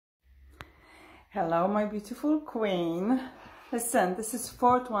Hello, my beautiful queen. Listen, this is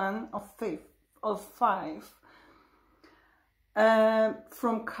fourth one of five.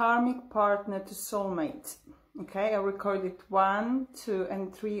 From karmic partner to soulmate. Okay, I recorded 1, 2,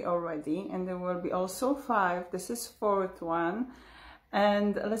 and 3 already, and there will be also 5. This is fourth one.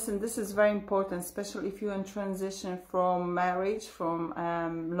 And listen, this is very important, especially if you're in transition from marriage, from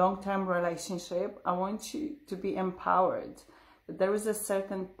long-term relationship. I want you to be empowered that there is a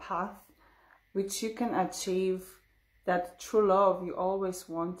certain path which you can achieve, that true love you always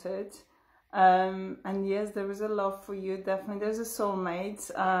wanted. And yes, there is a love for you. Definitely, there's a soulmate.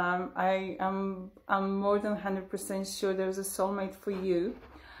 I'm more than 100% sure there's a soulmate for you.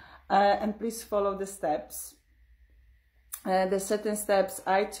 And please follow the steps. There's certain steps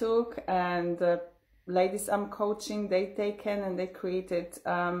I took, and the ladies I'm coaching, they taken and they created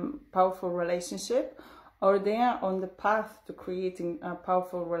powerful relationship, or they are on the path to creating a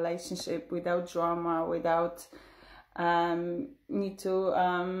powerful relationship without drama, without need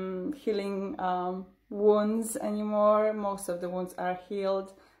to healing wounds anymore. Most of the wounds are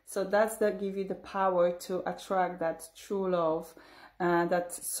healed. So that's that give you the power to attract that true love, that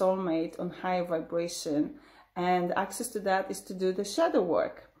soulmate on high vibration. And access to that is to do the shadow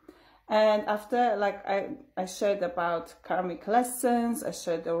work. And after, like I shared about karmic lessons, I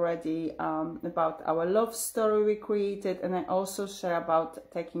shared already about our love story we created, and I also share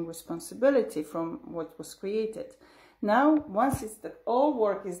about taking responsibility from what was created. Now, once it's the all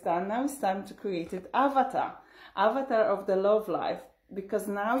work is done, now it's time to create an avatar of the love life, because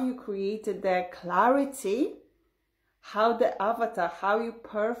now you created the clarity, how the avatar, how your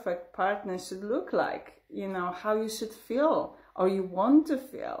perfect partner should look like, you know, how you should feel or you want to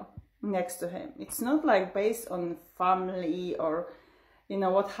feel next to him. It's not like based on family or, you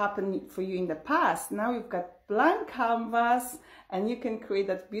know, what happened for you in the past. Now you've got blank canvas and you can create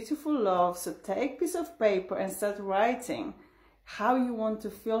that beautiful love. So take a piece of paper and start writing how you want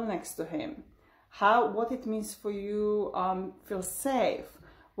to feel next to him, what it means for you feel safe,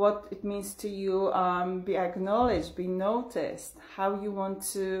 what it means to you be acknowledged, be noticed, how you want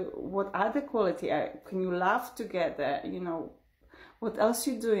to, what other quality are, can you laugh together, you know, what else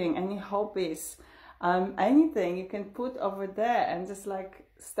you're doing, any hobbies, anything you can put over there and just like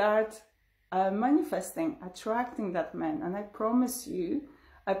start manifesting, attracting that man. And I promise you,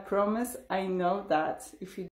 I know that if you